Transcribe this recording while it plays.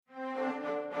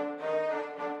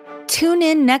Tune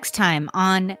in next time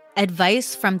on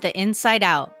Advice from the Inside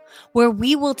Out, where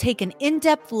we will take an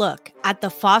in-depth look at the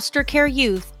foster care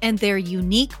youth and their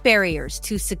unique barriers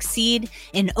to succeed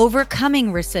in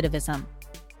overcoming recidivism.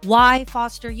 Why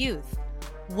foster youth?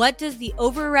 What does the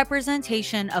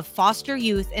overrepresentation of foster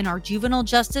youth in our juvenile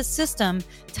justice system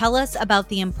tell us about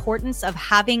the importance of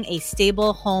having a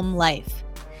stable home life?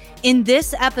 In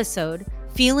this episode,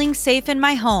 Feeling Safe in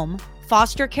My Home,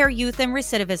 Foster Care Youth and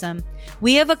Recidivism,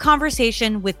 we have a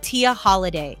conversation with Tia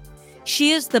Holiday.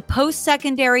 She is the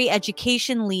post-secondary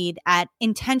education lead at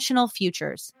Intentional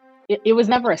Futures. It was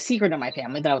never a secret in my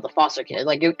family that I was a foster kid.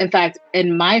 In fact,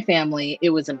 in my family, it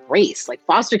was embraced.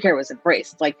 Foster care was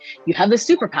embraced. It's you have this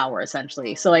superpower,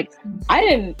 essentially. So, I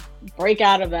didn't break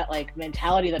out of that,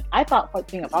 mentality that I thought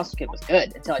being a foster kid was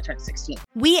good until I turned 16.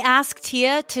 We asked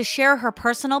Tia to share her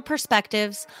personal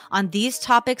perspectives on these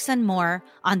topics and more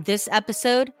on this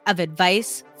episode of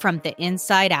Advice from the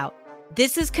Inside Out.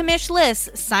 This is Kamish Liss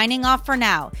signing off for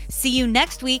now. See you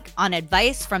next week on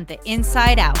Advice from the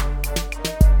Inside Out.